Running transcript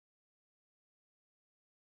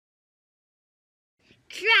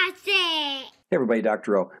Trust it! Hey everybody,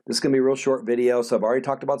 Dr. O. This is going to be a real short video, so I've already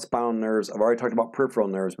talked about spinal nerves, I've already talked about peripheral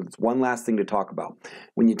nerves, but it's one last thing to talk about.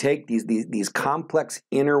 When you take these complex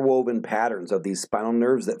interwoven patterns of these spinal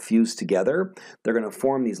nerves that fuse together, they're going to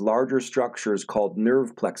form these larger structures called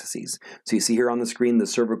nerve plexuses. So you see here on the screen the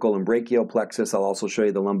cervical and brachial plexus. I'll also show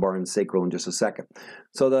you the lumbar and sacral in just a second.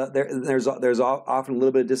 So there's often a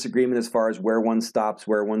little bit of disagreement as far as where one stops,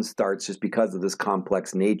 where one starts, just because of this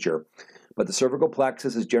complex nature. But the cervical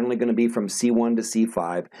plexus is generally going to be from C1 to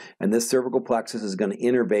C5, and this cervical plexus is going to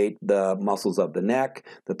innervate the muscles of the neck,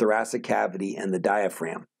 the thoracic cavity, and the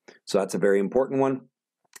diaphragm. So that's a very important one.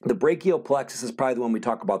 The brachial plexus is probably the one we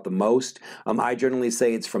talk about the most. I generally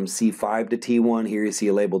say it's from C5 to T1. Here you see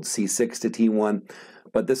it labeled C6 to T1.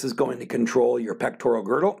 But this is going to control your pectoral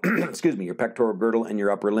girdle, excuse me, your pectoral girdle and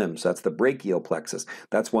your upper limbs. So that's the brachial plexus.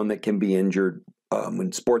 That's one that can be injured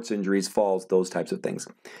when sports injuries, falls, those types of things.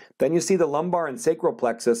 Then you see the lumbar and sacral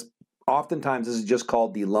plexus. Oftentimes this is just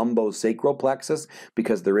called the lumbosacral plexus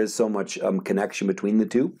because there is so much connection between the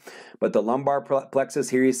two. But the lumbar plexus,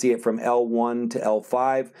 here you see it from L1 to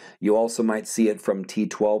L5. You also might see it from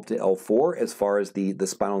T12 to L4 as far as the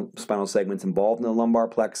spinal segments involved in the lumbar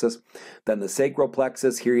plexus. Then the sacral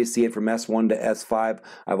plexus, here you see it from S1 to S5.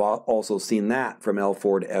 I've also seen that from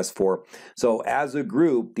L4 to S4. So as a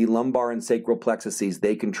group, the lumbar and sacral plexuses,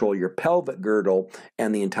 they control your pelvic girdle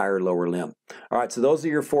and the entire lower limb. All right, so those are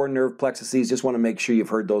your four nerve plexuses. Just want to make sure you've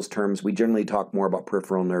heard those terms. We generally talk more about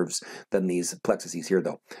peripheral nerves than these plexuses here,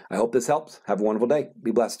 though. I hope this helps. Have a wonderful day.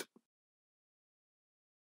 Be blessed.